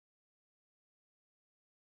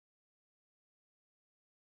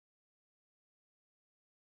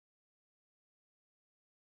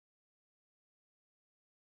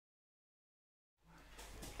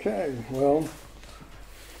Okay, well,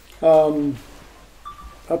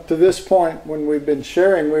 up to this point when we've been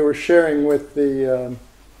sharing, we were sharing with the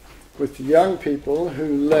young people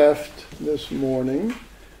who left this morning,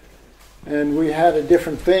 and we had a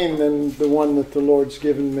different theme than the one that the Lord's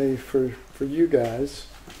given me for you guys.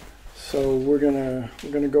 So we're gonna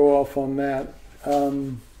go off on that,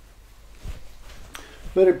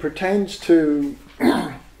 but it pertains to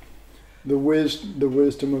the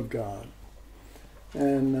wisdom of God.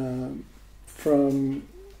 And from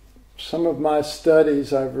some of my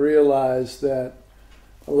studies, I've realized that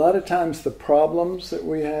a lot of times the problems that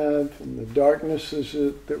we have and the darknesses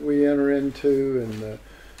that we enter into and the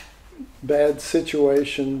bad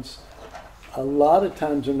situations, a lot of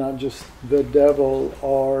times are not just the devil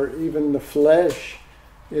or even the flesh.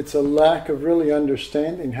 It's a lack of really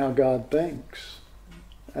understanding how God thinks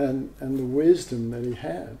and the wisdom that He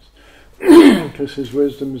has. Because His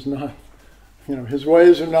wisdom is not, His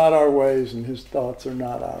ways are not our ways and His thoughts are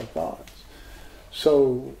not our thoughts.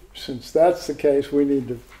 So since that's the case, we need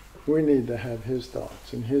to have His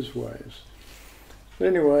thoughts and His ways. But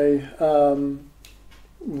anyway,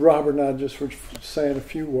 Robert and I just were saying a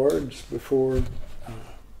few words before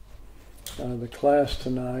the class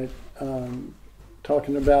tonight,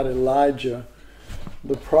 talking about Elijah,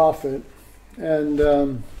 the prophet,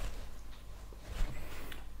 and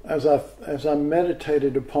as I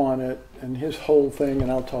meditated upon it and his whole thing,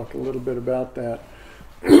 and I'll talk a little bit about that,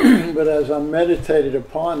 but as I meditated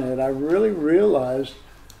upon it, I really realized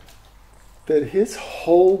that his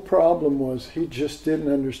whole problem was he just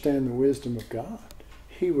didn't understand the wisdom of God.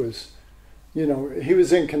 He was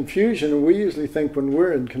in confusion, and we usually think when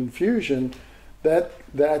we're in confusion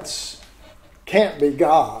that's can't be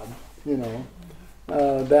God,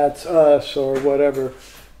 that's us or whatever.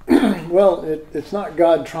 Well, it's not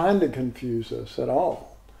God trying to confuse us at all.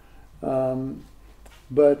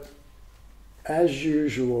 But as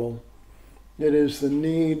usual, it is the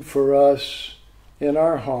need for us in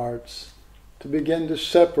our hearts to begin to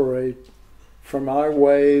separate from our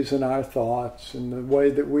ways and our thoughts and the way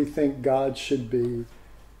that we think God should be.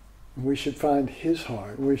 We should find His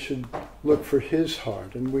heart. We should look for His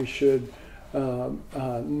heart, and we should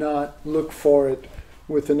not look for it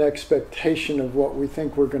with an expectation of what we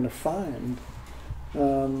think we're going to find,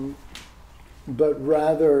 but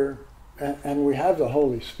rather, and we have the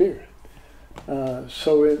Holy Spirit.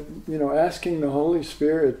 So asking the Holy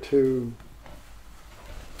Spirit to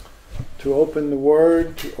open the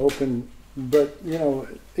Word, but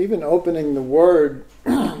even opening the Word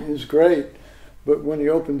is great. But when He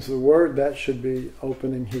opens the Word, that should be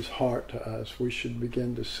opening His heart to us. We should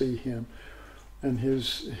begin to see Him and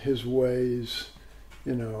His ways.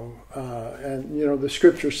 The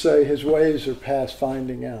scriptures say His ways are past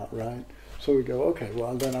finding out, right? So we go, okay,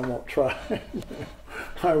 well then I won't try.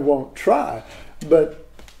 I won't try. But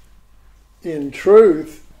in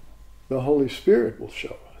truth, the Holy Spirit will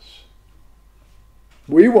show us.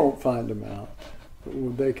 We won't find them out,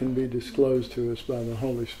 but they can be disclosed to us by the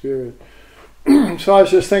Holy Spirit. So I was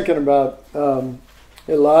just thinking about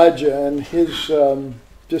Elijah and his,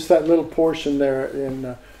 just that little portion there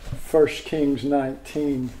in 1 Kings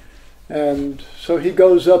 19. And so he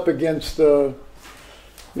goes up against all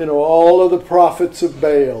of the prophets of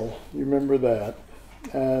Baal. You remember that.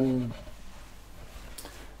 And,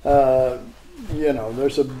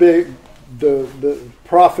 there's a big, the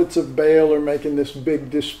prophets of Baal are making this big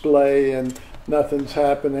display and nothing's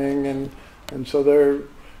happening. And so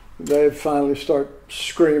they finally start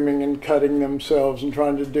screaming and cutting themselves and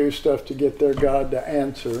trying to do stuff to get their God to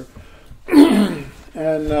answer.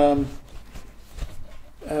 And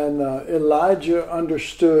Elijah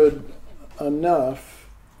understood enough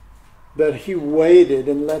that he waited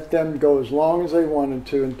and let them go as long as they wanted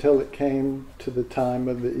to until it came to the time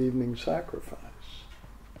of the evening sacrifice.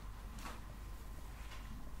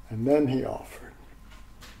 And then he offered,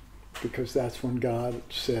 because that's when God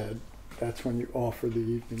said, that's when you offer the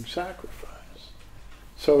evening sacrifice.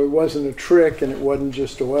 So it wasn't a trick, and it wasn't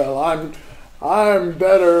just I'm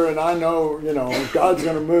better, and I know, God's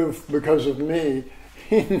going to move because of me.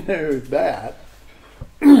 He knew that.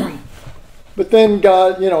 But then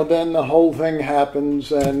God, then the whole thing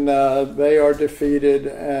happens, and they are defeated,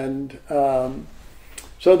 and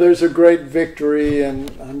so there's a great victory,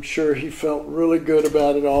 and I'm sure he felt really good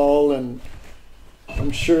about it all, and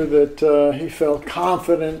I'm sure that he felt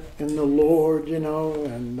confident in the Lord,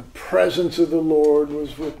 and the presence of the Lord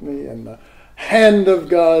was with me, and the hand of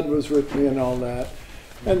God was with me and all that.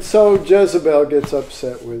 And so Jezebel gets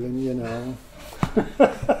upset with him,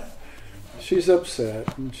 She's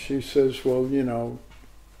upset, and she says, well,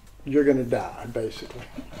 you're going to die, basically.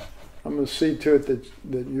 I'm going to see to it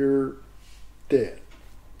that you're dead.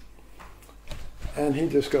 And he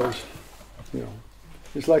just goes,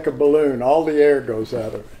 he's like a balloon. All the air goes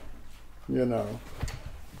out of it,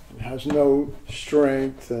 It has no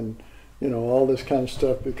strength and, all this kind of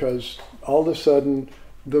stuff, because all of a sudden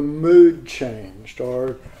the mood changed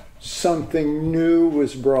or something new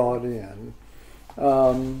was brought in.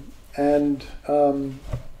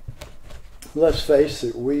 Let's face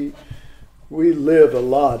it, we live a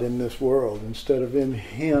lot in this world. Instead of in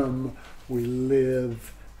Him, we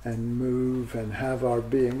live and move and have our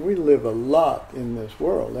being. We live a lot in this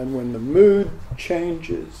world. And when the mood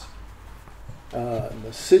changes,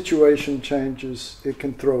 the situation changes, it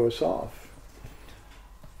can throw us off.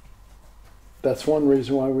 That's one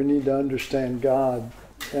reason why we need to understand God.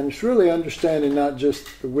 And it's really understanding not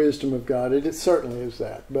just the wisdom of God. It certainly is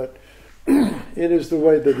that. But it is the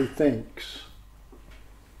way that He thinks.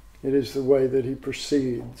 It is the way that He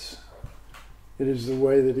proceeds. It is the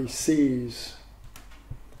way that He sees.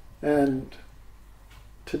 And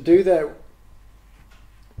to do that,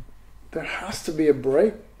 there has to be a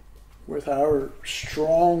break with our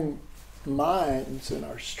strong minds and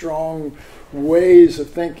our strong ways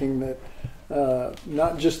of thinking, that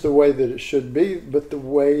not just the way that it should be, but the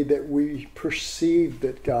way that we perceive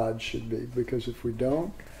that God should be. Because if we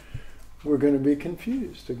don't, we're going to be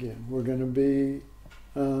confused again. We're going to be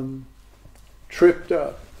tripped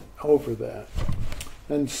up over that.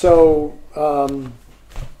 And so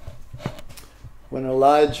when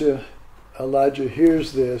Elijah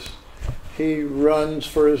hears this, he runs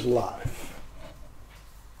for his life.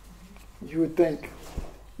 You would think,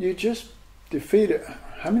 you just defeated.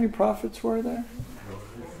 How many prophets were there?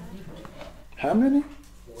 How many?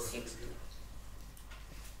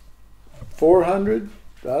 400?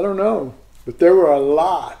 I don't know. But there were a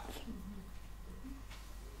lot.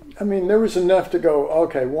 I mean, there was enough to go,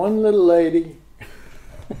 okay, one little lady,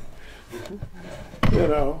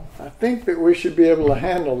 I think that we should be able to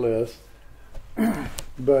handle this.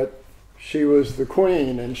 But she was the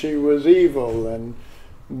queen, and she was evil, and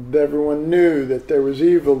everyone knew that there was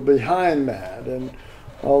evil behind that, and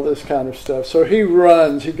all this kind of stuff. So he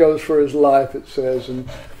runs, he goes for his life, it says, and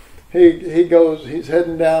he's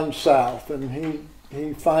heading down south, and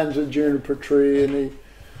he finds a juniper tree, and he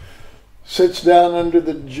sits down under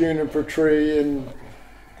the juniper tree and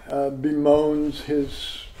bemoans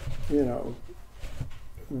his, the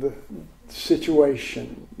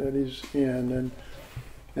situation that he's in,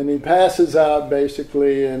 and he passes out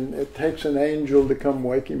basically, and it takes an angel to come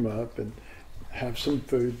wake him up and have some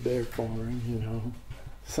food there for him,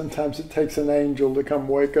 Sometimes it takes an angel to come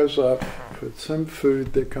wake us up, put some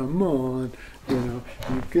food there, come on, you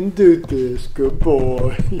can do this, good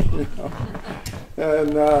boy,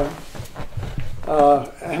 and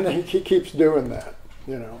he keeps doing that,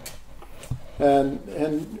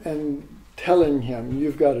 and telling him,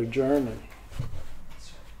 you've got a journey.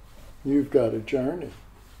 You've got a journey.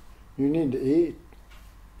 You need to eat.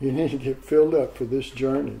 You need to get filled up for this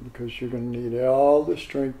journey, because you're going to need all the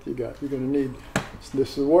strength you got. You're going to need, this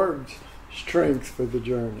is the words, strength for the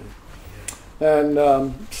journey. And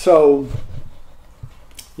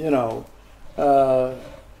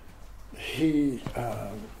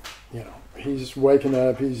he's waking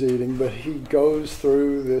up, he's eating, but he goes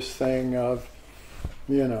through this thing of,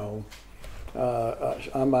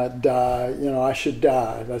 I might die, I should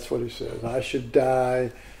die. That's what he says. I should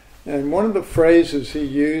die. And one of the phrases he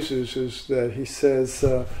uses is that he says,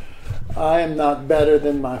 I am not better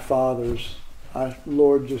than my fathers.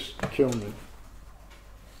 Lord, just kill me.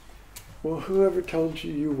 Well, whoever told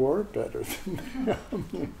you were better than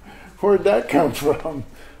them? Where'd that come from?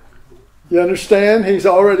 You understand? He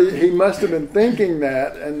must have been thinking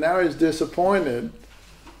that, and now he's disappointed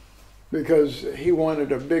because he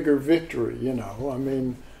wanted a bigger victory,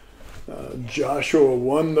 Joshua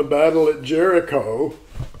won the battle at Jericho.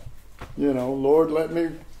 Lord, let me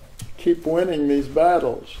keep winning these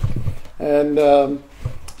battles. And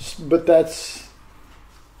but that's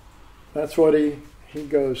what he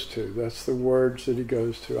goes to. That's the words that he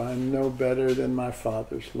goes to. I'm no better than my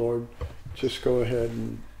fathers. Lord, just go ahead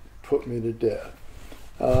and put me to death.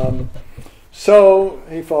 So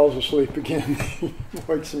he falls asleep again. He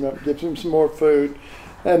wakes him up, gives him some more food,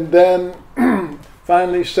 and then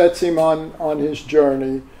finally sets him on his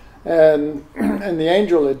journey. And the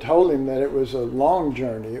angel had told him that it was a long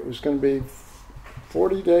journey. It was going to be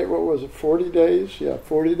 40 days. What was it? 40 days? Yeah,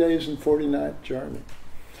 40 days and 40 night journey.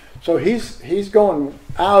 So he's going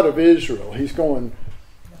out of Israel. He's going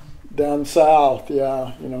down south.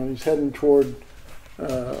 Yeah, he's heading toward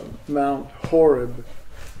Mount Horeb,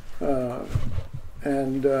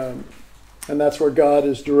 and And that's where God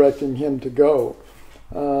is directing him to go.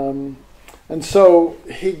 And so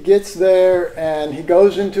he gets there and he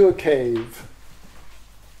goes into a cave.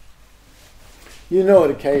 You know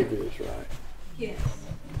what a cave is, right? Yes.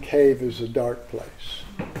 A cave is a dark place.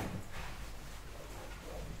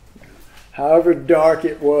 However dark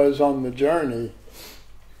it was on the journey,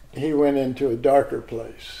 he went into a darker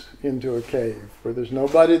place, into a cave, where there's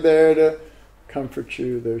nobody there to comfort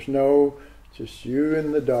you. There's just you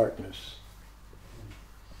in the darkness.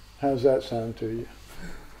 How's that sound to you?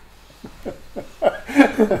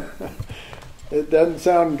 It doesn't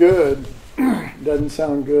sound good. It doesn't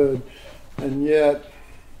sound good. And yet,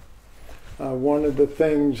 one of the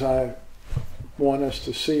things I want us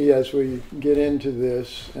to see as we get into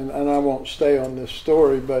this, and I won't stay on this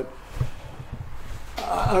story, but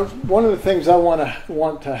one of the things I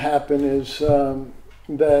want to happen is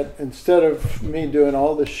that instead of me doing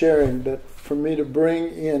all the sharing, that for me to bring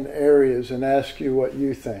in areas and ask you what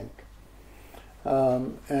you think.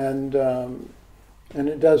 And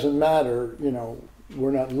it doesn't matter,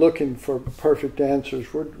 we're not looking for perfect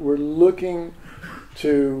answers. We're looking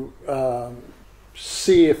to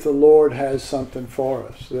see if the Lord has something for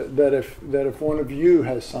us. That if one of you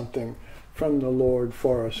has something from the Lord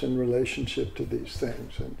for us in relationship to these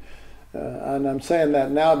things. And I'm saying that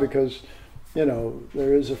now because,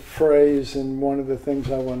 there is a phrase in one of the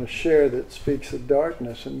things I want to share that speaks of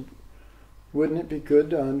darkness. And wouldn't it be good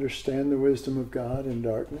to understand the wisdom of God in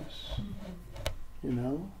darkness?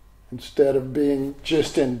 Instead of being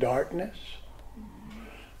just in darkness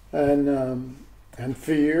and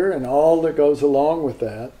fear and all that goes along with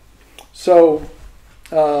that. So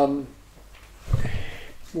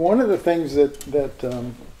one of the things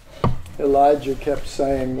that Elijah kept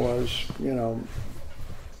saying was,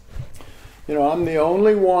 I'm the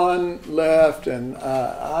only one left, and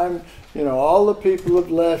I'm, all the people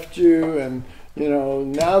have left you, and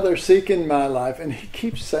now they're seeking my life. And he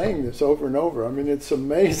keeps saying this over and over. I mean, it's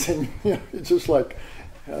amazing. It's just like,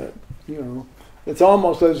 it's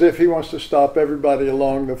almost as if he wants to stop everybody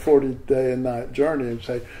along the 40-day and night journey and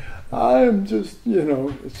say, I'm just,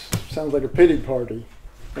 it sounds like a pity party.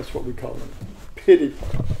 That's what we call them. Pity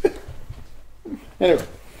party. Anyway,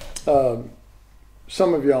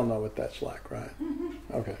 some of y'all know what that's like, right?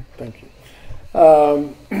 Okay, thank you.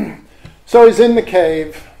 So he's in the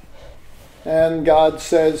cave. And God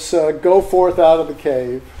says, go forth out of the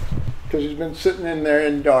cave, because he's been sitting in there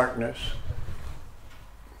in darkness.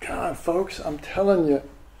 God, folks, I'm telling you,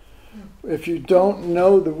 if you don't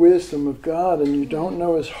know the wisdom of God and you don't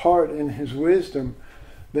know his heart and his wisdom,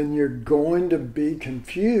 then you're going to be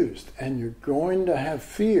confused and you're going to have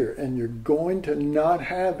fear and you're going to not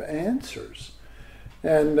have answers.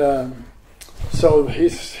 And so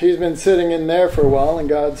he's been sitting in there for a while, and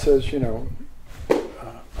God says,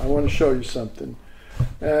 I want to show you something.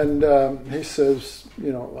 And he says,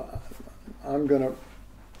 I'm going to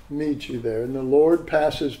meet you there. And the Lord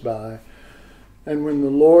passes by. And when the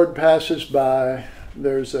Lord passes by,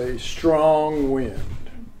 there's a strong wind.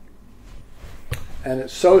 And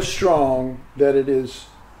it's so strong that it is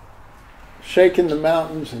shaking the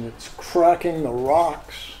mountains and it's cracking the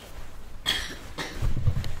rocks.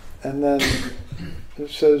 And then it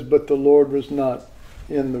says, but the Lord was not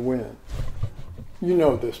in the wind. You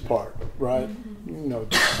know this part, right? You know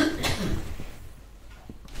this.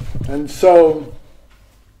 And so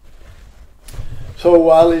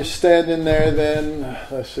while he's standing there, then,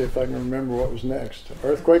 let's see if I can remember what was next.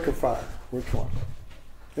 Earthquake or fire? Which one?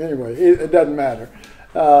 Anyway, it doesn't matter.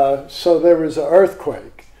 So there was an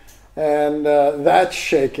earthquake, and that's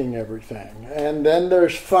shaking everything. And then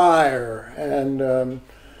there's fire, and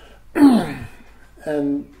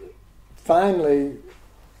finally,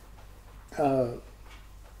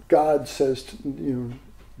 God says to you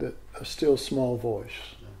that a still small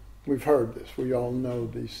voice. We've heard this. We all know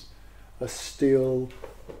these. A still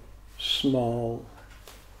small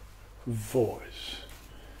voice.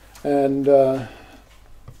 And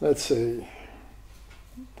let's see,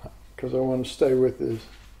 because I want to stay with this.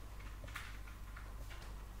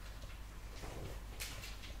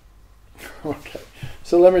 Okay,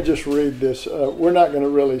 so let me just read this. We're not going to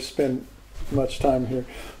really spend much time here,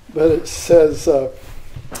 but it says,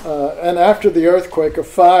 and after the earthquake, a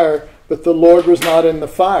fire, but the Lord was not in the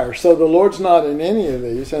fire. So the Lord's not in any of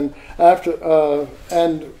these. And after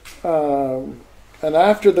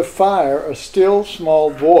the fire, a still small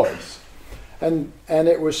voice. And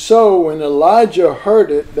it was so when Elijah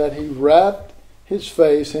heard it that he wrapped his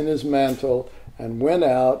face in his mantle and went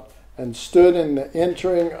out and stood in the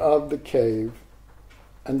entering of the cave.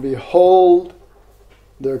 And behold,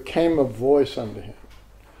 there came a voice unto him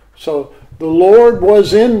So the Lord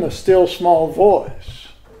was in the still small voice.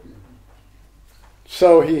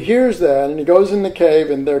 So he hears that and he goes in the cave,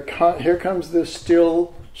 and here comes this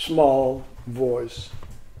still small voice.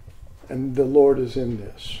 And the Lord is in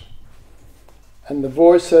this. And the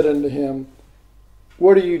voice said unto him,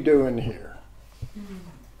 "What are you doing here?"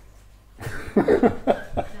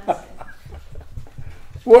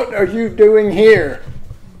 What are you doing here?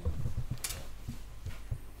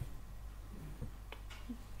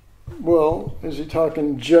 Well, is he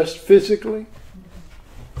talking just physically?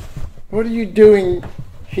 What are you doing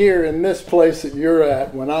here in this place that you're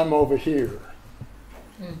at when I'm over here?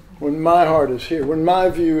 When my heart is here, when my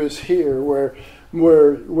view is here,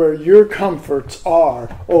 where your comforts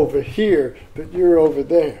are over here, but you're over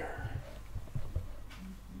there.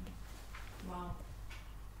 Wow.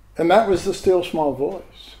 And that was the still small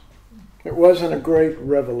voice. It wasn't a great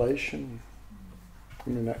revelation. I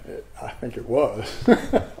mean, I think it was,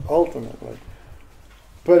 ultimately.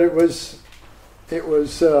 But it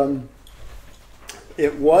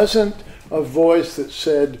wasn't a voice that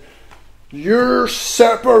said, "You're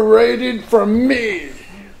separated from me.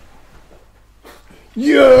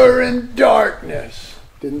 You're in darkness."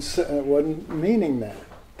 It wasn't meaning that.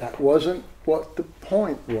 That wasn't what the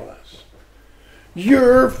point was.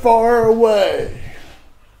 "You're far away."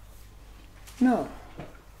 No.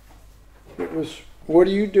 It was, "What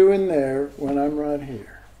are you doing there when I'm right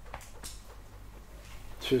here?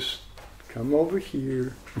 Just come over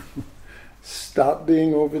here. Stop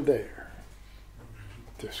being over there.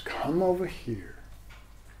 Just come over here."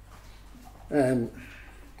 And,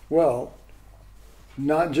 well,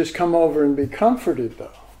 not just come over and be comforted,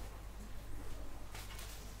 though.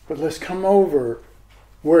 But let's come over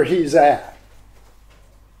where he's at.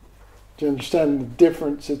 Do you understand the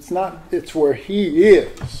difference? It's where he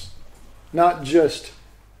is. Not just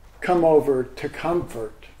come over to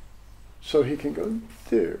comfort so he can go,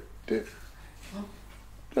 there.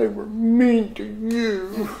 They were mean to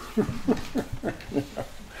you.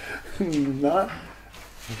 The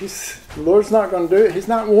Lord's not going to do it. He's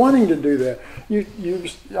not wanting to do that.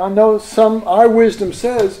 I know our wisdom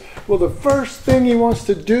says, well, the first thing he wants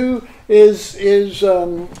to do is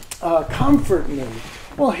comfort me.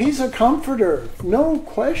 Well, he's a comforter, no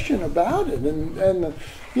question about it. And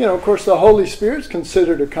of course, the Holy Spirit's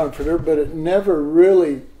considered a comforter, but it never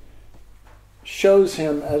really shows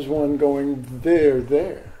him as one going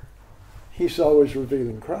there. He's always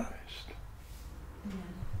revealing Christ.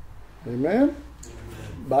 Yeah. Amen?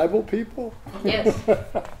 Bible people? Yes.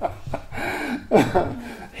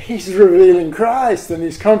 He's revealing Christ, and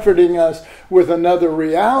he's comforting us with another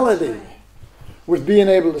reality. With being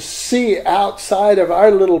able to see outside of our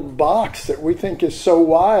little box that we think is so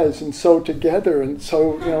wise and so together and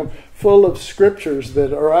so full of scriptures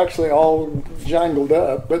that are actually all jangled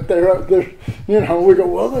up, but they're we go,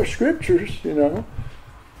 well, they're scriptures,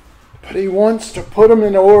 But he wants to put them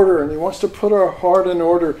in order, and he wants to put our heart in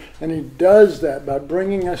order, and he does that by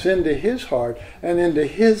bringing us into his heart and into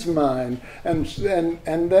his mind, and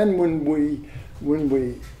then when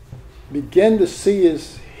we begin to see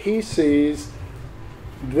as he sees,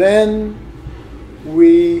 then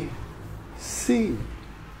we see.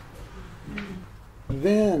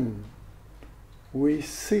 Then we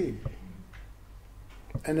see.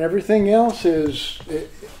 And everything else is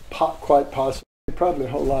quite possibly, probably a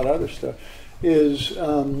whole lot of other stuff, is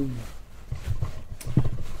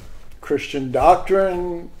Christian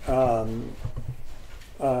doctrine,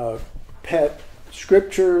 pet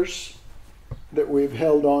scriptures that we've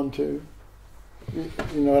held on to.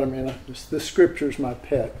 You know what I mean? The scripture's my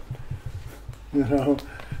pet. I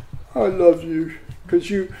love you because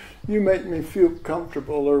you make me feel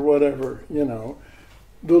comfortable or whatever, The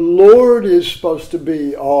Lord is supposed to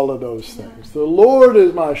be all of those things. The Lord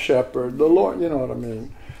is my shepherd. The Lord, you know what I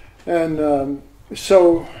mean? And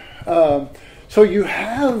so you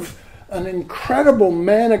have an incredible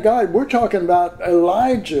man of God. We're talking about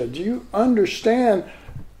Elijah. Do you understand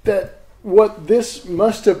that what this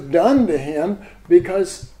must have done to him?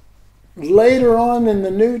 Because later on in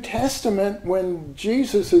the New Testament, when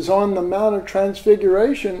Jesus is on the Mount of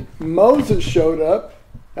Transfiguration, Moses showed up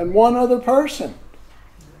and one other person.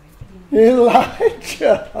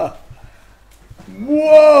 Elijah.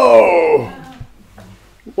 Whoa!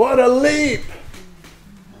 What a leap!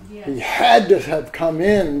 He had to have come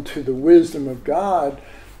into the wisdom of God,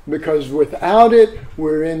 because without it,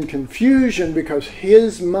 we're in confusion, because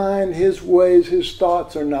his mind, his ways, his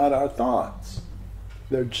thoughts are not our thoughts.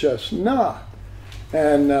 They're just not.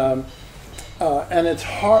 And it's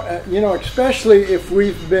hard, especially if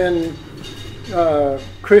we've been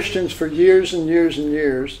Christians for years and years and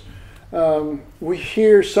years. we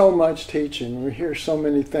hear so much teaching. We hear so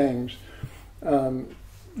many things.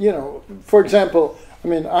 For example,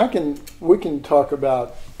 we can talk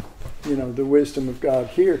about, the wisdom of God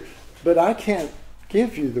here, but I can't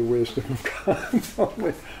give you the wisdom of God.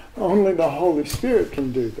 Only the Holy Spirit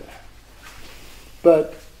can do that.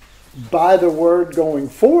 But by the word going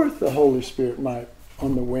forth, the Holy Spirit might,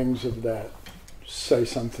 on the wings of that, say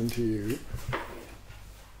something to you.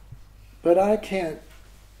 But I can't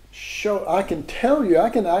I can tell you, I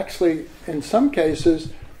can actually, in some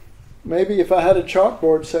cases, maybe if I had a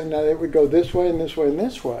chalkboard saying, now it would go this way and this way and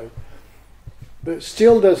this way. But it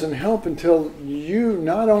still doesn't help until you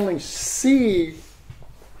not only see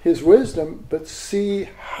his wisdom, but see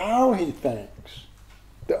how he thinks.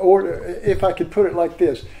 The order, if I could put it like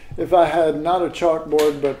this, if I had not a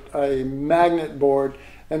chalkboard but a magnet board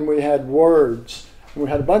and we had words, and we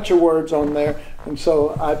had a bunch of words on there, and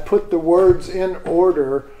so I put the words in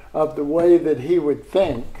order of the way that he would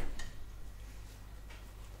think,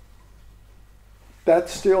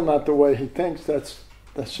 that's still not the way he thinks. That's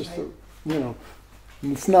just,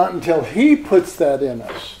 it's not until he puts that in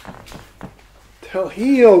us, until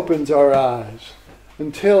he opens our eyes,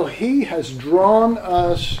 until he has drawn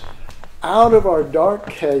us out of our dark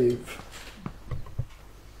cave,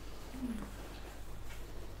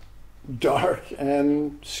 dark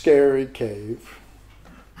and scary cave,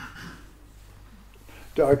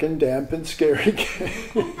 dark and damp and scary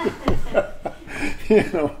cave,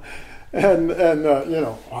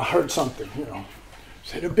 I heard something,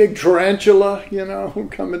 is it a big tarantula,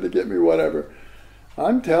 coming to get me, whatever.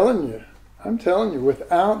 I'm telling you,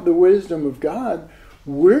 without the wisdom of God,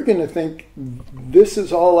 we're going to think this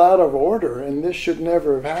is all out of order and this should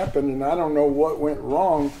never have happened and I don't know what went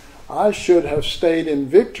wrong. I should have stayed in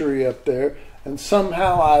victory up there and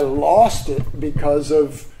somehow I lost it because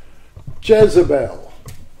of Jezebel.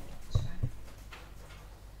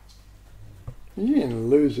 You didn't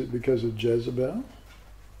lose it because of Jezebel.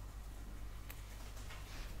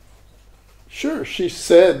 Sure, she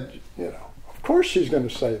said, of course she's going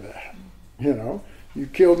to say that. You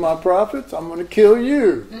killed my prophets, I'm going to kill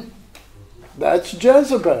you. That's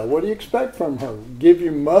Jezebel. What do you expect from her? Give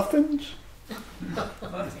you muffins?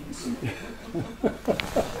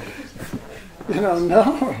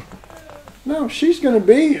 No, she's going to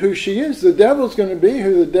be who she is. The devil's going to be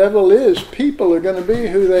who the devil is. People are going to be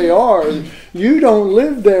who they are. You don't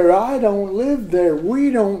live there. I don't live there.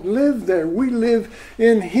 We don't live there. We live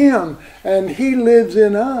in him, and he lives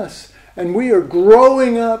in us. And we are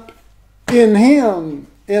growing up in him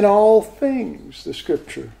in all things, the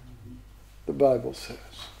Scripture, the Bible says.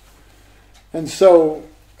 And so,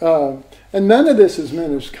 and none of this is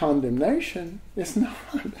meant as condemnation. It's not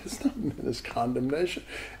meant as condemnation.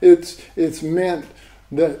 It's meant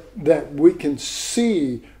that we can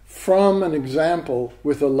see from an example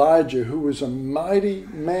with Elijah, who was a mighty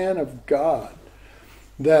man of God,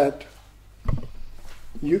 that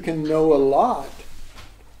you can know a lot,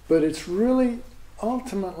 but it's really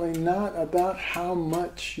ultimately not about how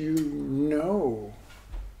much you know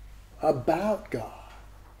about God.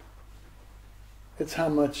 It's how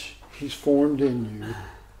much he's formed in you,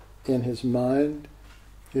 in his mind,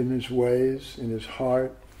 in his ways, in his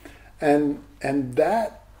heart. And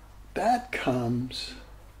that comes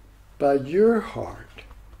by your heart.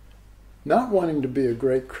 Not wanting to be a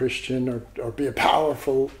great Christian or be a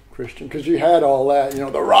powerful Christian, because you had all that,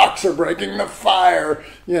 the rocks are breaking, the fire,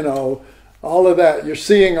 all of that. You're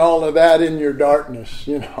seeing all of that in your darkness,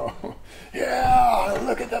 Yeah,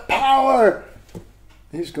 look at the power.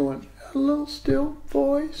 He's going, a little still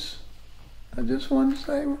voice. I just want to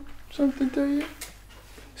say something to you.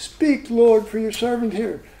 Speak, Lord, for your servant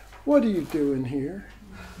here. What are you doing here?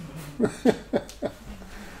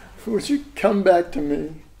 Would you come back to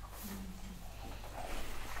me?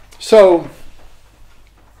 So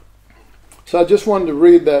I just wanted to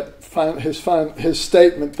read that his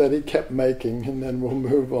statement that he kept making, and then we'll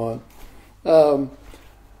move on.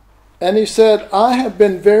 And he said, I have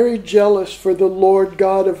been very jealous for the Lord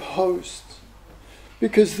God of hosts,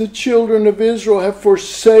 because the children of Israel have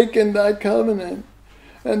forsaken thy covenant,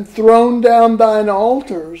 and thrown down thine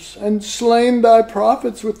altars, and slain thy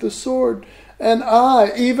prophets with the sword. And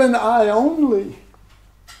I, even I only,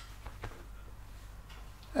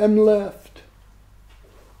 am left.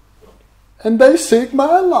 And they seek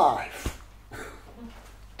my life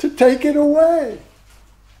to take it away.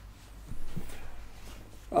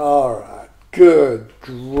 All right, good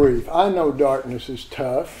grief. I know darkness is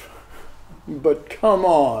tough, but come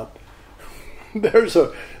on. There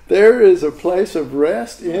is a place of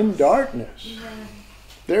rest in darkness.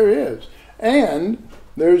 There is. And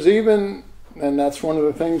there's even And that's one of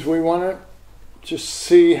the things we want to just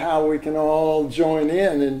see how we can all join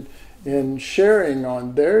in sharing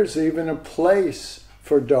on. There's even a place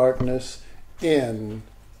for darkness in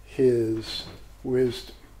His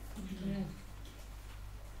wisdom. Mm-hmm.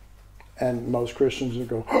 And most Christians will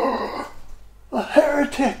go, oh, a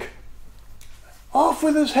heretic! Off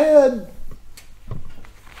with his head!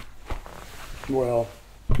 Well,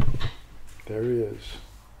 there he is.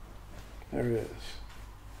 There he is.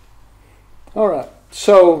 All right.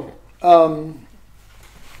 So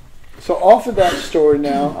off of that story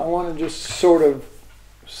now, I want to just sort of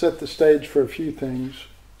set the stage for a few things.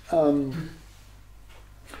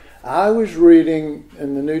 I was reading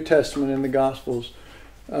in the New Testament, in the Gospels,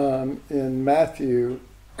 in Matthew,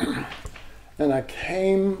 and I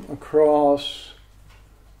came across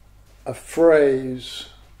a phrase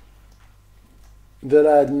that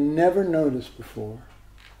I'd never noticed before.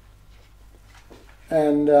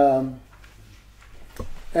 And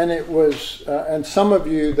it was, and some of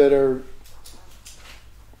you that are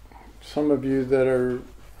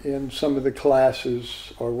in some of the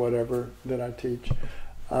classes or whatever that I teach,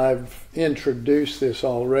 I've introduced this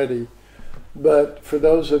already. But for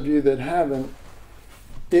those of you that haven't,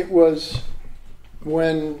 it was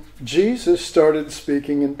when Jesus started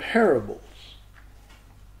speaking in parables.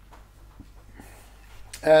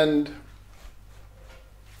 And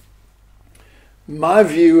my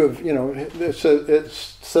view of, it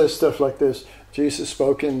says stuff like this. Jesus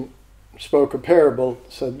spoke a parable,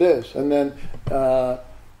 said this. And then,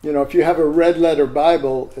 if you have a red letter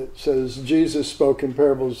Bible, it says Jesus spoke in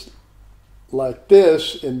parables like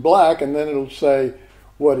this in black, and then it'll say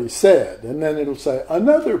what he said. And then it'll say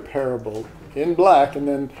another parable in black, and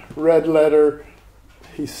then red letter,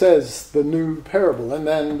 he says the new parable. And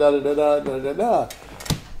then da-da-da-da-da-da-da.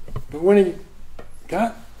 But when he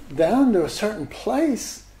got down to a certain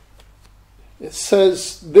place, it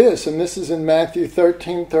says this, and this is in Matthew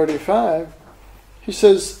 13:35. He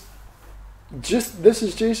says, this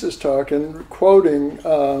is Jesus talking, quoting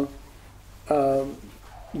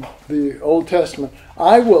the Old Testament.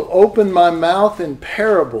 I will open my mouth in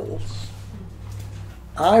parables.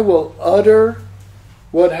 I will utter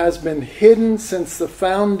what has been hidden since the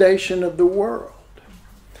foundation of the world.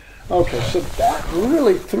 Okay, so that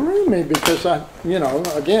really threw me because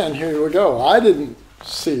again, here we go. I didn't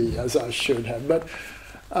see as I should have, but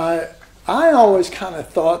I always kind of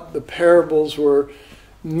thought the parables were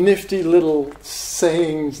nifty little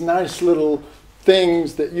sayings, nice little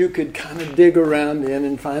things that you could kind of dig around in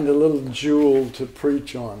and find a little jewel to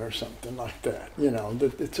preach on or something like that.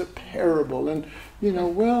 That it's a parable, and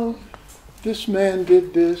well, this man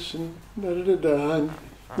did this and da-da-da-da, and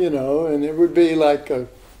and it would be like a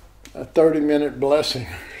 30-minute blessing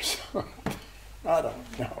or something. I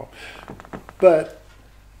don't know. But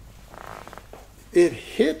it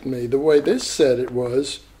hit me the way this said it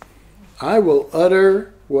was, I will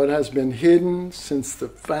utter what has been hidden since the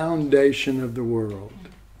foundation of the world.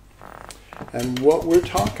 And what we're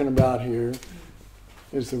talking about here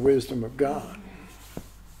is the wisdom of God.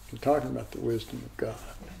 We're talking about the wisdom of God.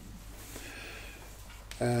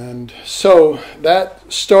 And so that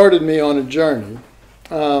started me on a journey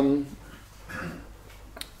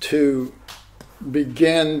to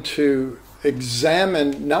begin to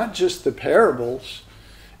examine not just the parables.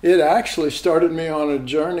 It actually started me on a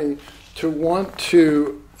journey to want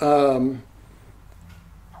to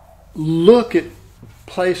look at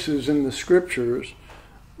places in the Scriptures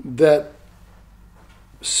that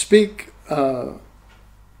speak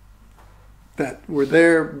that were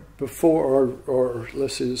there before, or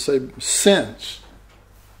let's say since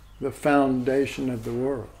the foundation of the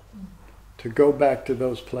world. To go back to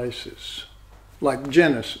those places, like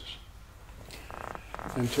Genesis.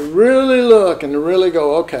 And to really look and to really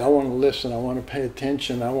go, okay, I want to listen, I want to pay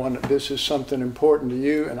attention, this is something important to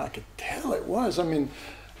you. And I could tell it was. I mean,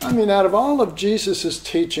 out of all of Jesus'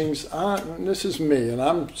 teachings, this is me, and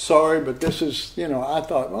I'm sorry, but this is, I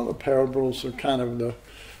thought, well, the parables are kind of the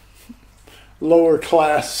lower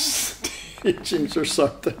class teachings or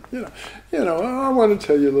something. I want to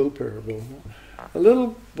tell you a little parable. A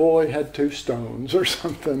little boy had 2 stones or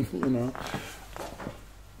something,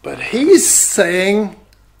 But he's saying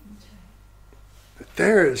that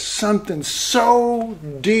there is something so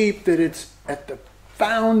deep that it's at the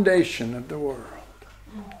foundation of the world.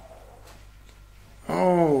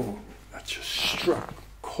 Oh, that just struck a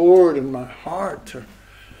chord in my heart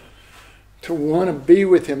to want to be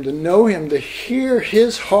with him, to know him, to hear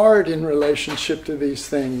his heart in relationship to these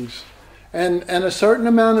things. And a certain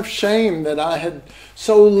amount of shame that I had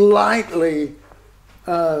so lightly,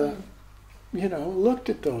 looked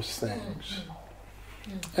at those things.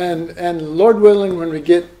 And Lord willing, when we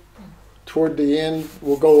get toward the end,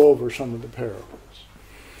 we'll go over some of the parables.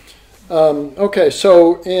 Okay,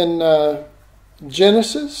 so in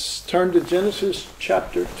Genesis, turn to Genesis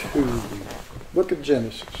chapter 2. Look at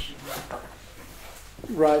Genesis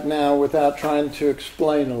right now without trying to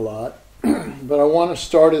explain a lot. But I want to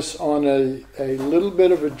start us on a little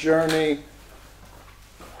bit of a journey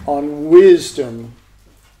on wisdom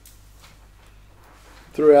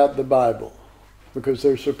throughout the Bible, because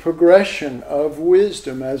there's a progression of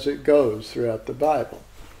wisdom as it goes throughout the Bible.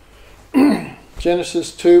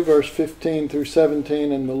 Genesis 2, verse 15 through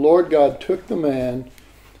 17, and the Lord God took the man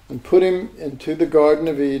and put him into the Garden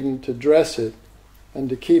of Eden to dress it and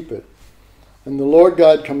to keep it. And the Lord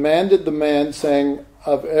God commanded the man, saying,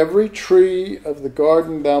 of every tree of the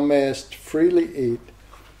garden thou mayest freely eat,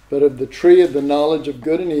 but of the tree of the knowledge of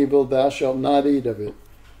good and evil thou shalt not eat of it.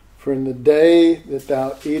 For in the day that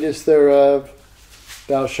thou eatest thereof,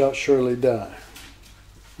 thou shalt surely die.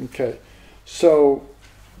 Okay, so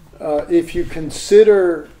if you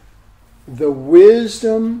consider the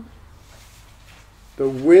wisdom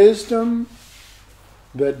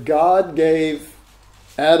that God gave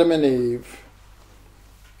Adam and Eve,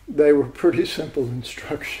 they were pretty simple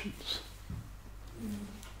instructions.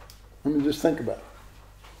 I mean, just think about it.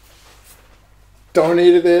 Don't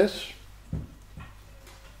eat of this,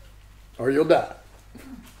 or you'll die.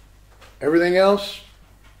 Everything else,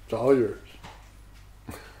 it's all yours.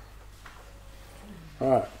 All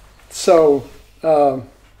right. So,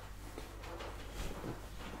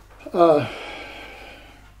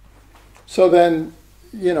 so then,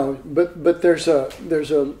 you know, but there's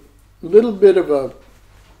a little bit of a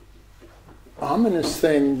ominous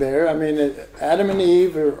thing there. I mean, Adam and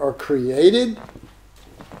Eve are created.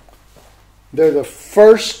 They're the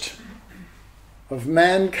first of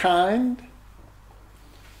mankind.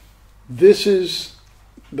 This is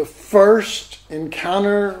the first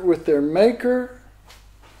encounter with their Maker.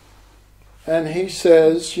 And he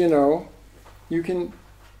says, you know, you can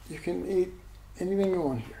eat anything you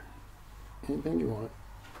want here. Anything you want.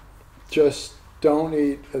 Just don't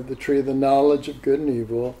eat of the tree of the knowledge of good and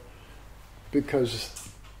evil, because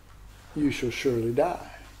you shall surely die.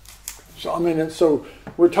 So, I mean, so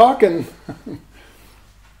we're talking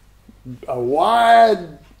a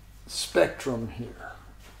wide spectrum here.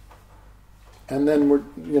 And then we're,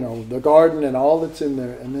 you know, the garden and all that's in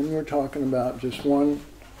there. And then we're talking about just one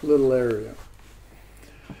little area.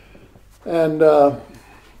 And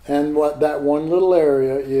what that one little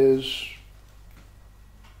area is,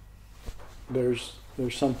 there's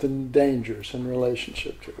something dangerous in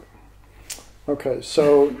relationship to it. Okay,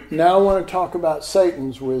 so now I want to talk about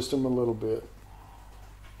Satan's wisdom a little bit.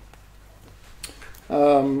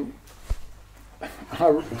 I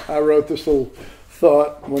wrote this little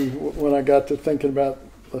thought when I got to thinking about,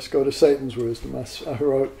 let's go to Satan's wisdom. I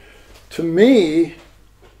wrote, to me,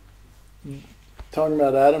 talking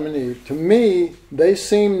about Adam and Eve, to me, they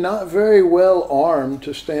seem not very well armed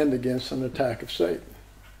to stand against an attack of Satan.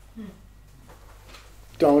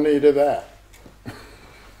 Don't eat of that.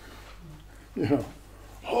 You know,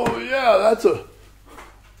 oh yeah, that's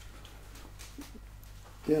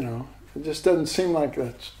you know, it just doesn't seem like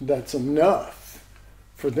that's enough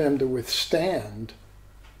for them to withstand,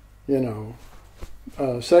 you know,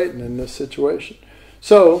 Satan in this situation.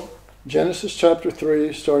 So, Genesis chapter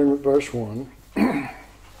 3, starting with verse 1.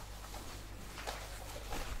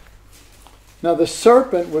 Now the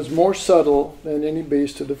serpent was more subtle than any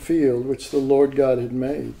beast of the field which the Lord God had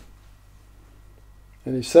made.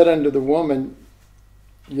 And he said unto the woman,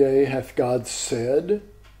 yea, hath God said,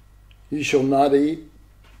 ye shall not eat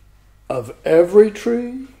of every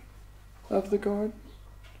tree of the garden?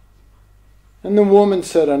 And the woman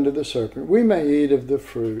said unto the serpent, we may eat of the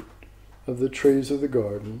fruit of the trees of the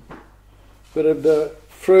garden, but of the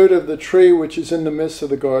fruit of the tree which is in the midst of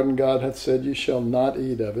the garden, God hath said, ye shall not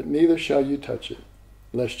eat of it, neither shall you touch it,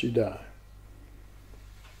 lest you die.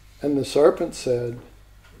 And the serpent said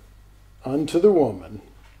unto the woman,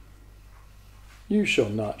 you shall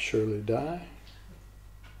not surely die.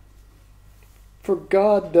 For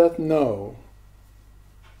God doth know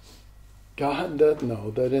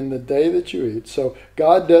that in the day that you eat, so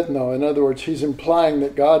God doth know, in other words, he's implying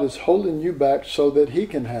that God is holding you back so that he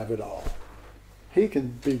can have it all. He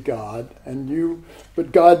can be God,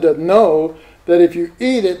 but God doth know that if you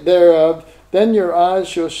eat it thereof, then your eyes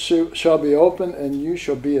shall be open, and you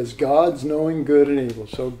shall be as gods, knowing good and evil.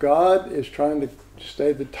 So God is trying to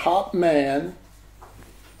stay the top man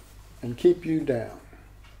and keep you down.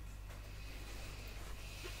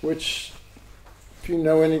 Which, if you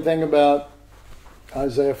know anything about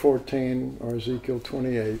Isaiah 14 or Ezekiel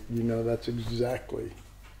 28, you know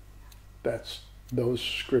those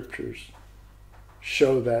scriptures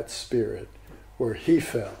show that spirit where he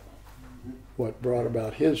fell, what brought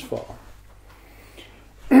about his fall.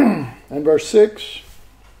 And verse 6,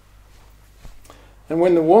 and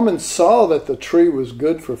when the woman saw that the tree was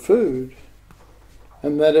good for food,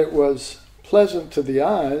 and that it was pleasant to the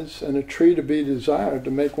eyes, and a tree to be desired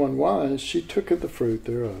to make one wise, she took of the fruit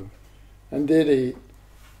thereof, and did eat,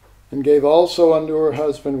 and gave also unto her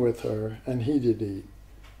husband with her, and he did eat.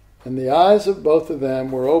 And the eyes of both of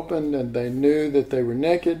them were opened, and they knew that they were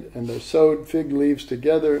naked, and they sewed fig leaves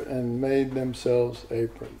together, and made themselves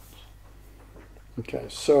aprons. Okay,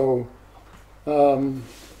 so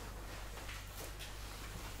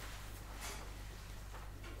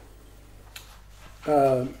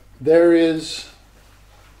there is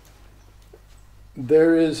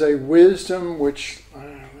a wisdom which,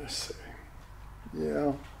 let's see, yeah,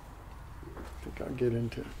 I think I'll get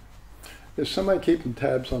into it. Is somebody keeping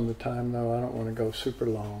tabs on the time, though? I don't want to go super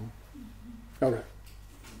long. Okay.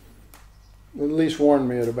 At least warn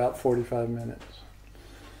me at about 45 minutes.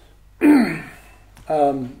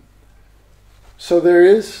 So there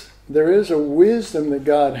is a wisdom that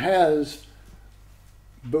God has,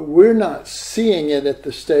 but we're not seeing it at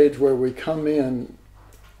the stage where we come in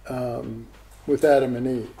with Adam and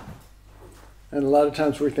Eve. And a lot of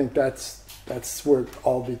times we think that's where it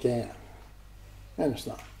all began. And it's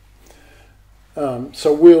not.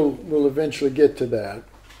 So we'll eventually get to that.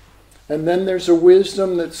 And then there's a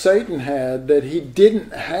wisdom that Satan had that he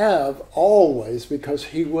didn't have always, because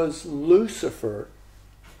he was Lucifer,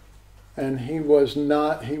 and he was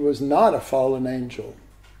not a fallen angel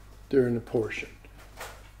during the portion.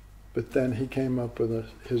 But then he came up with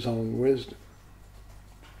his own wisdom.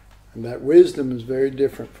 And that wisdom is very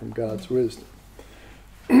different from God's wisdom.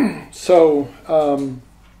 So,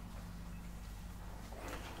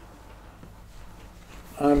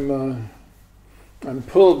 I'm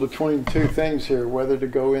pulled between two things here, whether to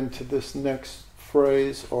go into this next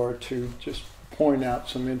phrase or to just point out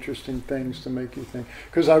some interesting things to make you think.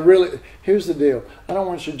 Because here's the deal. I don't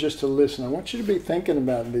want you just to listen. I want you to be thinking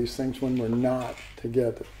about these things when we're not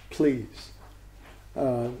together. Please.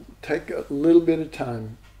 Take a little bit of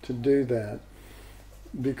time to do that,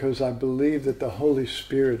 because I believe that the Holy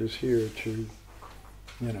Spirit is here to,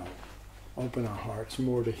 open our hearts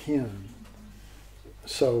more to Him.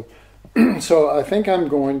 So I think I'm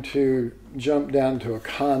going to jump down to a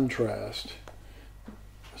contrast.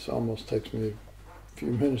 This almost takes me a few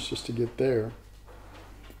minutes just to get there.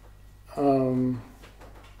 I'm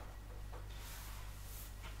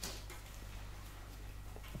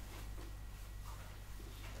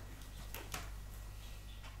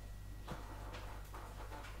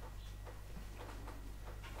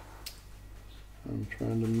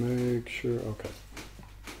trying to make sure. Okay.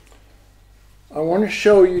 I want to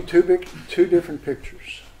show you two different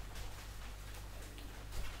pictures.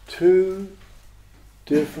 Two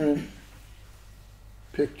different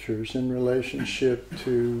pictures in relationship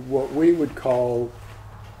to what we would call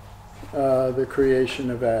the creation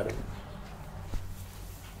of Adam.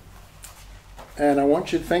 And I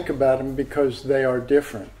want you to think about them because they are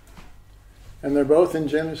different. And they're both in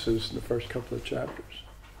Genesis, the first couple of chapters.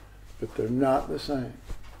 But they're not the same.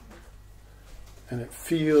 And it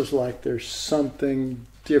feels like there's something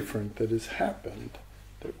different that has happened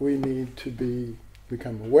that we need to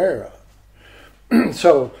become aware of.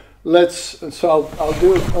 So I'll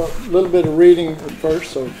do a little bit of reading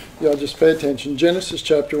first, so y'all just pay attention. Genesis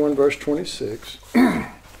chapter 1, verse 26.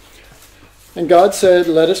 And God said,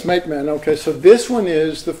 "Let us make man." Okay, so this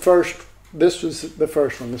was the first one. This is the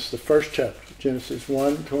first chapter, Genesis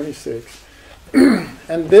 1, 26.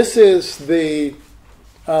 And this is the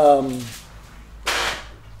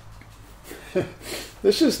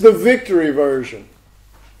this is the victory version.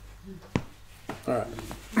 All right.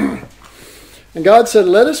 And God said,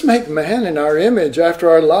 "Let us make man in our image, after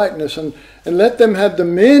our likeness, and let them have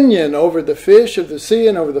dominion over the fish of the sea,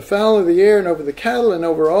 and over the fowl of the air, and over the cattle, and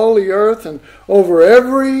over all the earth, and over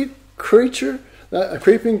every creature, a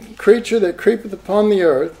creeping creature that creepeth upon the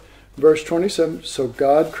earth." Verse 27, so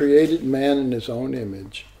God created man in his own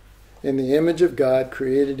image. In the image of God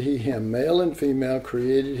created he him. Male and female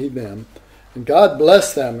created he them. And God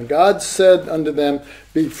blessed them. And God said unto them,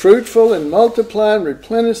 "Be fruitful and multiply and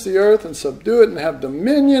replenish the earth and subdue it, and have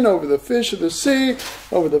dominion over the fish of the sea,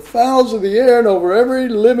 over the fowls of the air, and over every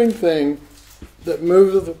living thing that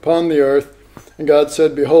moveth upon the earth." And God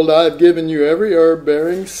said, "Behold, I have given you every herb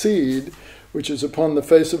bearing seed, which is upon the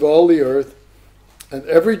face of all the earth, and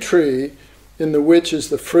every tree in the which is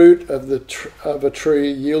the fruit of a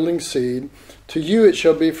tree yielding seed, To you it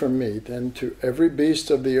shall be for meat, and to every beast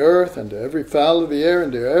of the earth, and to every fowl of the air,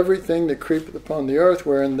 and to everything that creepeth upon the earth,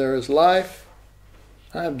 wherein there is life,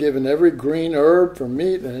 I have given every green herb for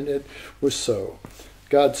meat. And it was so.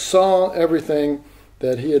 God saw everything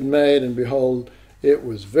that he had made, and behold, it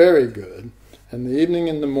was very good. And the evening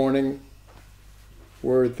and the morning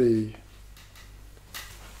were the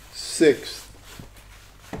 6th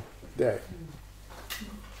day.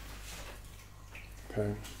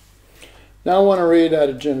 Okay. Now I want to read out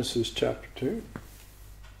of Genesis chapter 2.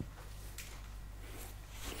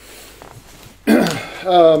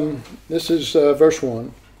 This is verse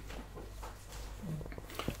 1.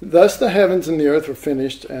 Thus the heavens and the earth were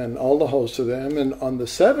finished, and all the hosts of them. And on the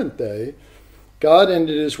 7th day, God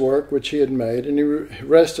ended his work which he had made, and he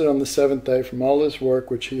rested on the 7th day from all his work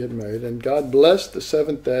which he had made. And God blessed the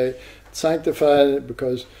 7th day, sanctified it,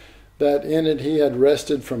 because that in it he had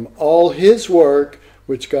rested from all his work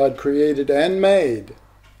which God created and made.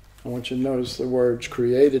 I want you to notice the words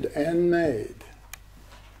created and made.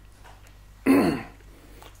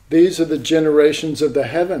 These are the generations of the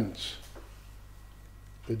heavens.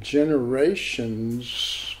 The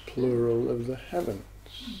generations, plural, of the heavens.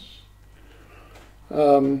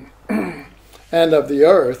 And of the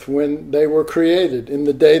earth when they were created, in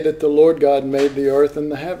the day that the Lord God made the earth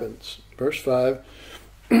and the heavens. Verse 5.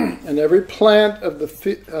 And every plant of the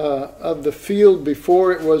field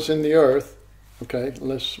before it was in the earth. Okay,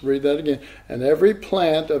 let's read that again. And every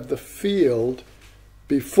plant of the field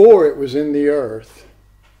before it was in the earth.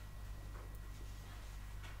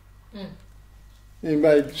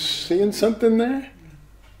 Anybody seeing something there?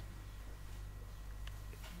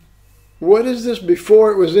 What is this before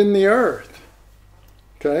it was in the earth?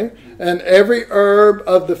 Okay, and every herb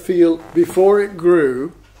of the field before it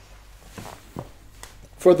grew.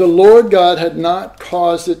 For the Lord God had not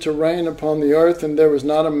caused it to rain upon the earth, and there was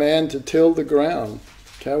not a man to till the ground.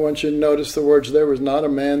 Okay, I want you to notice the words, there was not a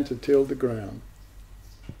man to till the ground.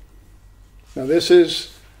 Now this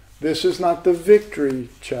is not the victory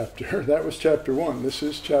chapter. That was chapter 1. This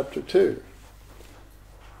is chapter 2.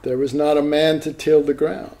 There was not a man to till the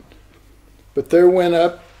ground. But there went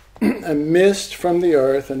up a mist from the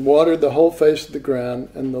earth and watered the whole face of the ground,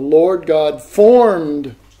 and the Lord God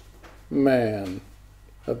formed man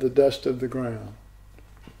of the dust of the ground.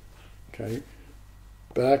 Okay.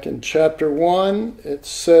 Back in chapter 1, it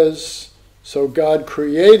says, so God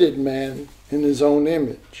created man in his own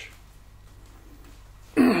image.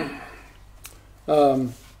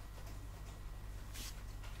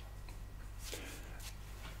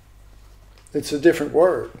 It's a different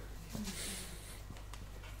word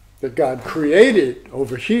that God created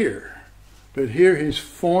over here, but here he's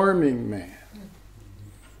forming man.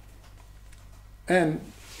 And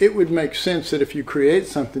it would make sense that if you create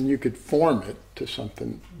something, you could form it to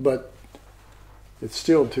something, but it's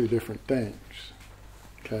still two different things.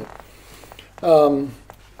 Okay.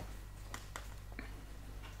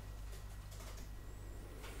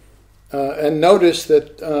 And notice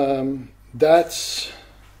that that's,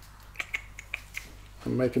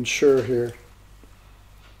 I'm making sure here.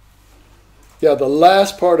 Yeah, the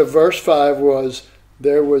last part of verse 5 was,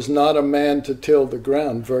 there was not a man to till the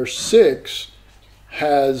ground. Verse 6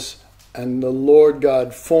 has, and the Lord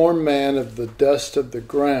God formed man of the dust of the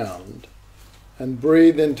ground and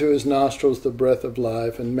breathed into his nostrils the breath of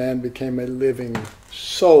life, and man became a living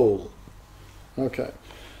soul. Okay.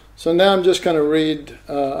 So now I'm just going to read,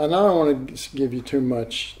 and I don't want to give you too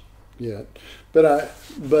much yet, but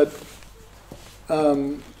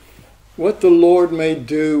what the Lord may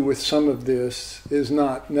do with some of this is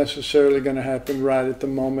not necessarily going to happen right at the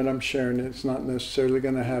moment I'm sharing it. It's not necessarily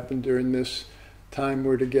going to happen during this time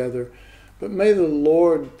we're together. But may the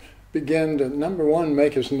Lord begin to, number one,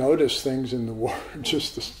 make us notice things in the Word,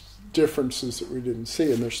 just the differences that we didn't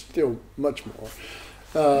see, and there's still much more.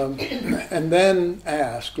 And then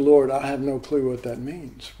ask, Lord, I have no clue what that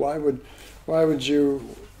means. Why would you,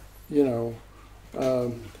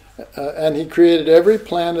 and he created every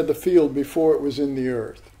plant of the field before it was in the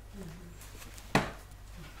earth.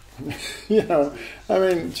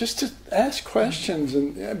 Just to ask questions,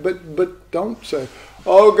 but don't say,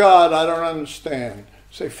 oh God, I don't understand.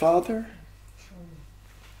 Say, Father,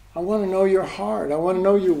 I want to know your heart. I want to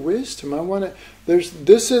know your wisdom.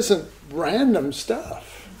 This isn't random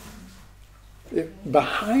stuff.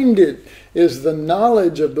 Behind it is the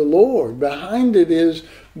knowledge of the Lord. Behind it is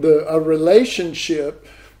a relationship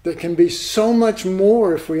that can be so much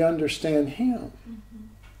more if we understand Him.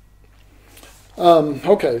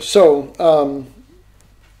 Okay, so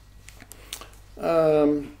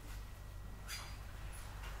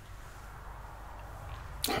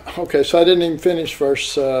I didn't even finish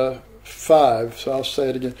verse 5, so I'll say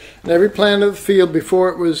it again. And every plant of the field before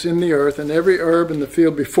it was in the earth, and every herb in the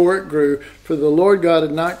field before it grew, for the Lord God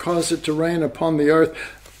had not caused it to rain upon the earth.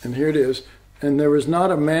 And here it is. And there was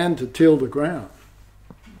not a man to till the ground.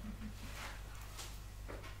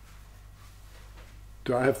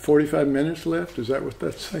 Do I have 45 minutes left? Is that what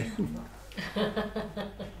that's saying?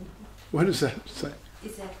 What does that say?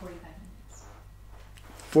 It's at 45 minutes.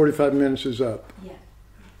 45 minutes is up. Yeah.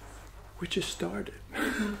 We just started.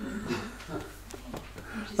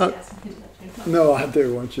 No, I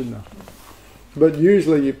do want you to know. But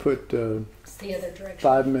usually you put It's the other direction.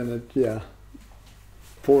 5 minutes,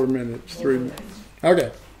 4 minutes, 3 minutes.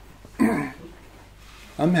 Okay.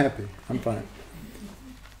 I'm happy. I'm fine.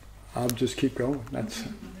 I'll just keep going. That's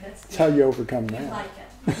how you overcome I that. like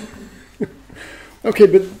it. Okay,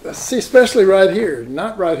 but see, especially right here.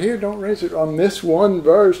 Not right here, don't raise it. On this one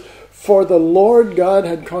verse, for the Lord God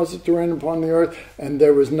had caused it to rain upon the earth, and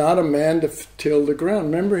there was not a man to till the ground.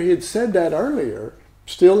 Remember, he had said that earlier,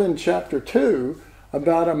 still in chapter 2,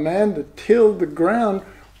 about a man to till the ground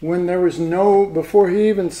when there was no, before he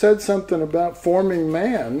even said something about forming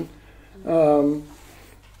man.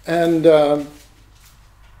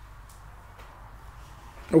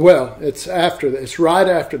 Well, it's after that. It's right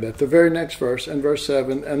after that. The very next verse, and verse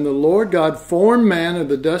 7. And the Lord God formed man of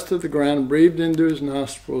the dust of the ground and breathed into his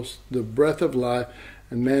nostrils the breath of life,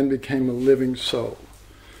 and man became a living soul.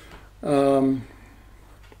 So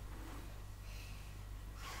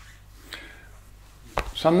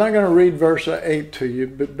I'm not going to read verse 8 to you,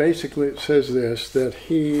 but basically it says this, that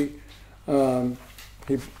the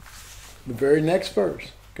very next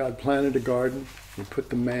verse, God planted a garden, he put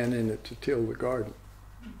the man in it to till the garden.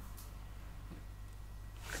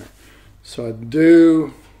 So I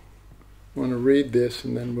do want to read this,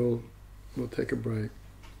 and then we'll take a break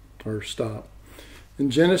or stop.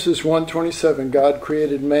 In Genesis 1:27, God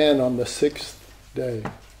created man on the 6th day.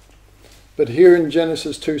 But here in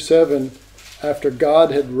Genesis 2:7, after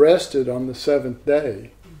God had rested on the 7th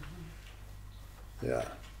day.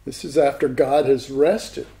 This is after God has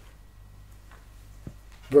rested.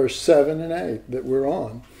 Verse 7 and 8 that we're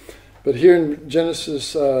on. But here in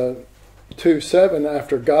Genesis 2:7,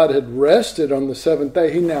 after God had rested on the 7th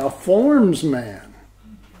day, he now forms man.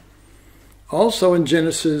 Also in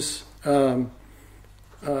Genesis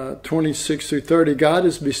 26 through 30, God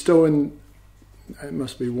is bestowing, it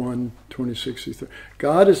must be 1:26 through 30,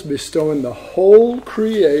 God is bestowing the whole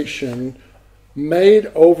creation made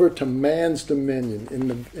over to man's dominion. In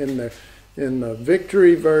the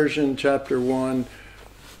Victory version, chapter 1,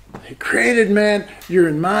 he created man, you're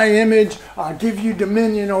in my image, I'll give you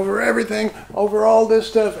dominion over everything, over all this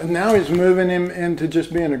stuff. And now he's moving him into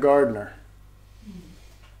just being a gardener.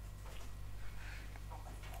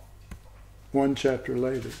 One chapter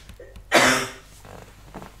later. All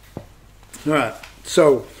right,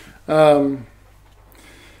 so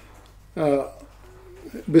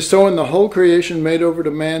bestowing the whole creation made over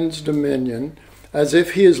to man's dominion, as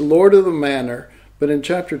if he is Lord of the manor. But in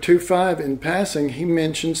chapter 2:5, in passing, he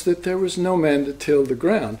mentions that there was no man to till the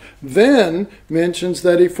ground. Then mentions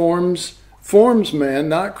that he forms man,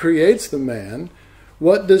 not creates the man.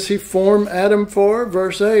 What does he form Adam for?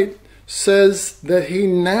 Verse 8 says that he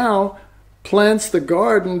now plants the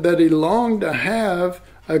garden that he longed to have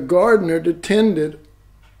a gardener to tend it,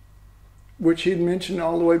 which he'd mentioned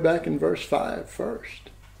all the way back in verse 5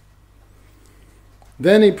 first.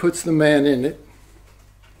 Then he puts the man in it.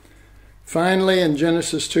 Finally, in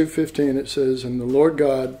Genesis 2:15, it says, and the Lord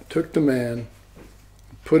God took the man,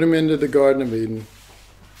 put him into the Garden of Eden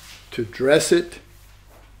to dress it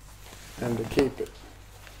and to keep it.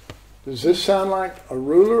 Does this sound like a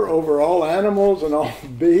ruler over all animals and all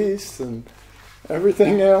beasts and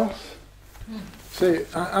everything else? See,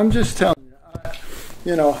 I'm just telling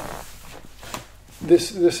you,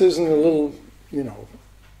 this isn't a little,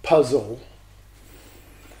 puzzle.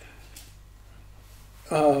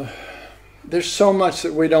 There's so much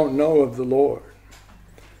that we don't know of the Lord.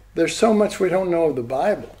 There's so much we don't know of the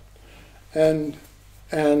Bible. And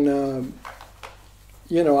I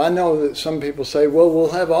know that some people say, well,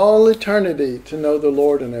 we'll have all eternity to know the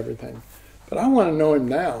Lord and everything. But I want to know him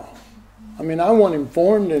now. I mean, I want him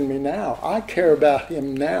formed in me now. I care about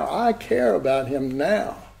him now.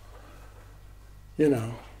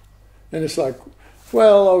 And it's like,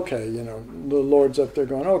 well, okay, the Lord's up there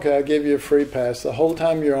going, okay, I give you a free pass. The whole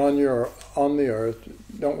time you're on the earth,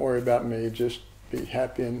 don't worry about me. Just be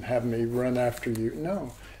happy and have me run after you.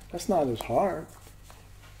 No, that's not his heart.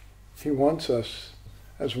 He wants us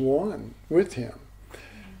as one with him.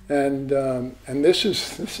 And this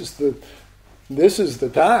is this is the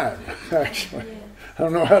time, actually. I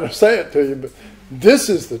don't know how to say it to you, but this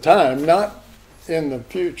is the time, not in the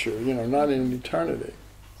future, not in eternity.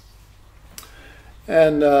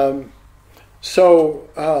 And so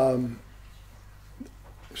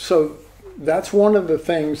that's one of the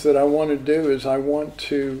things that I want to do is I want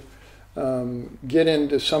to get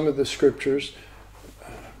into some of the scriptures.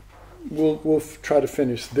 We'll try to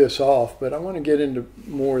finish this off, but I want to get into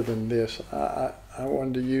more than this. I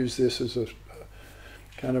wanted to use this as a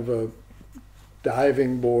kind of a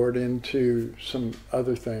diving board into some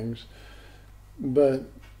other things, but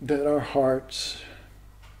that our hearts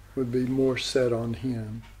would be more set on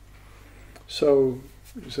Him. So,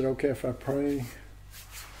 is it okay if I pray?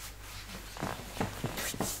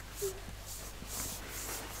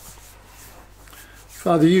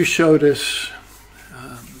 Father, you showed us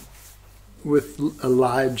with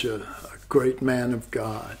Elijah, a great man of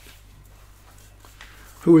God,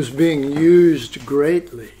 who was being used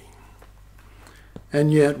greatly,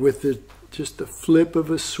 and yet with just the flip of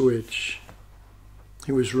a switch,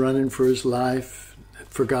 he was running for his life,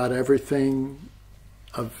 forgot everything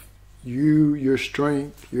of you, your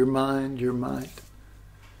strength, your mind, your might,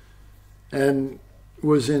 and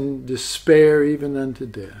was in despair even unto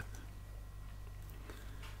death.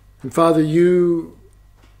 And Father, you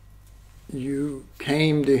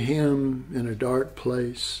came to him in a dark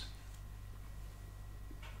place.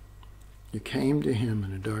 You came to him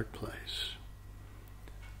in a dark place.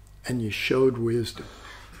 And you showed wisdom.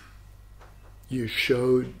 You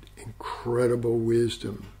showed incredible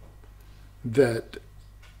wisdom that,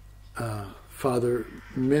 Father,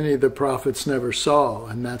 many of the prophets never saw.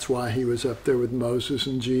 And that's why he was up there with Moses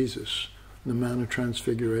and Jesus on the Mount of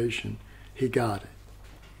Transfiguration. He got it.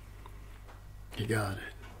 He got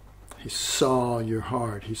it. He saw your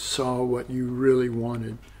heart. He saw what you really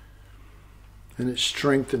wanted. And it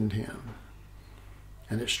strengthened him.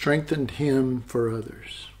 And it strengthened him for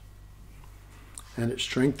others. And it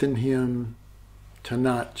strengthened him to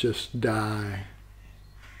not just die,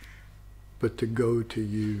 but to go to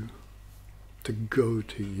you. To go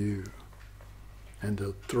to you. And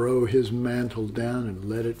to throw his mantle down and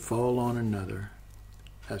let it fall on another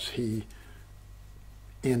as he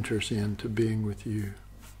enters into being with you.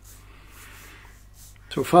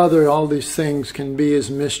 So, Father, all these things can be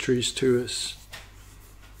as mysteries to us.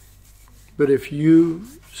 But if you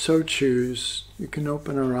so choose, you can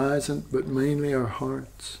open our eyes, but mainly our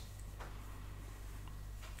hearts.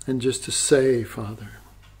 And just to say, Father,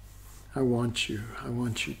 I want you. I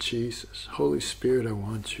want you, Jesus. Holy Spirit, I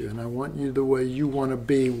want you. And I want you the way you want to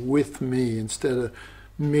be with me instead of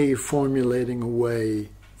me formulating a way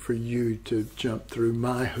for you to jump through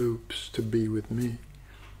my hoops to be with me.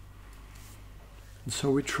 And so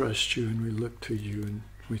we trust you and we look to you and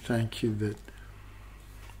we thank you that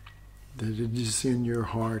it is in your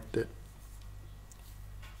heart that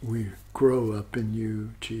we grow up in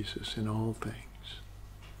you, Jesus, in all things.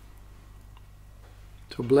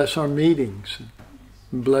 So bless our meetings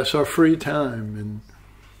and bless our free time, and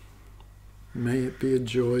may it be a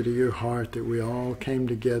joy to your heart that we all came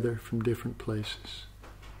together from different places.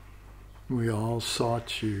 We all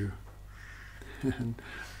sought you, and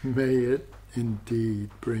may it indeed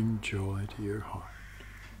bring joy to your heart.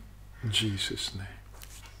 In Jesus' name,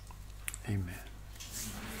 amen.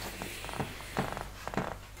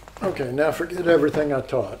 Okay, now forget everything I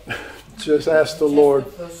taught. Just ask the Lord.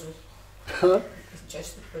 Huh? It's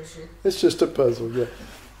just a puzzle. It's just a puzzle, yeah.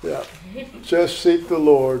 Yeah. Just seek the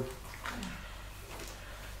Lord.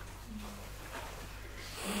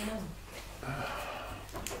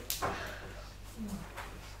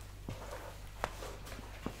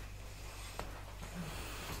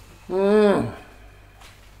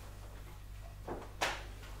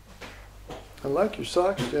 I like your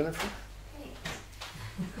socks, Jennifer.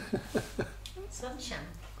 Sunshine.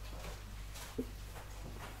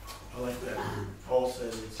 I like that. Paul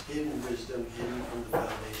says it's hidden wisdom, hidden from the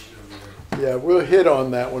foundation of the earth. Yeah, we'll hit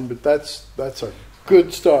on that one, but that's a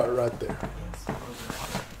good start right there.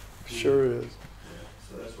 Sure is. Yeah,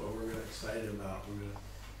 so that's what we're excited about. We're going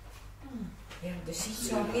Yeah, the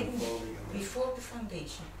seeds are hidden before the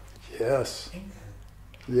foundation. Yes.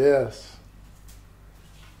 Yes.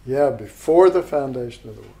 Yeah, before the foundation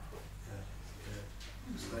of the world.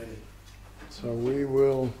 Yeah. Excited. So we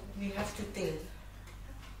will. We have to till.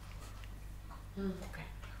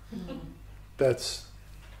 Okay. That's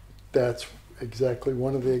exactly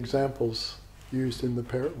one of the examples used in the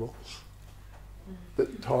parables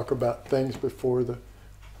that talk about things before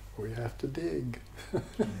we have to dig.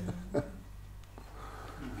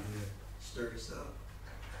 Stir us up.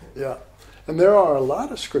 Yeah, and there are a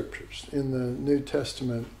lot of scriptures in the New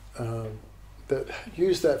Testament that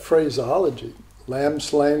use that phraseology. Lamb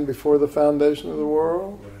slain before the foundation of the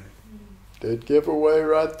world. Right. Dead giveaway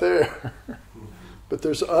right there. But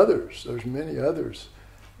there's others. There's many others.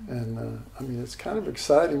 And I mean, it's kind of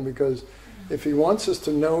exciting because if he wants us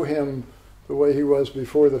to know him the way he was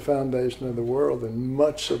before the foundation of the world, then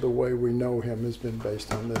much of the way we know him has been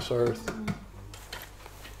based on this earth.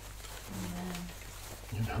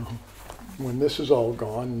 You know, when this is all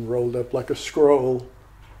gone and rolled up like a scroll,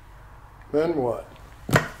 then what?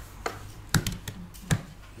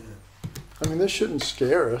 I mean, this shouldn't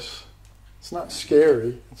scare us. It's not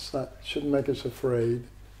scary. It shouldn't make us afraid.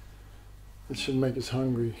 It should make us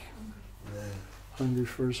hungry. Yeah. Hungry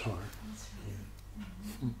for his heart.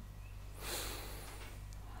 Yeah.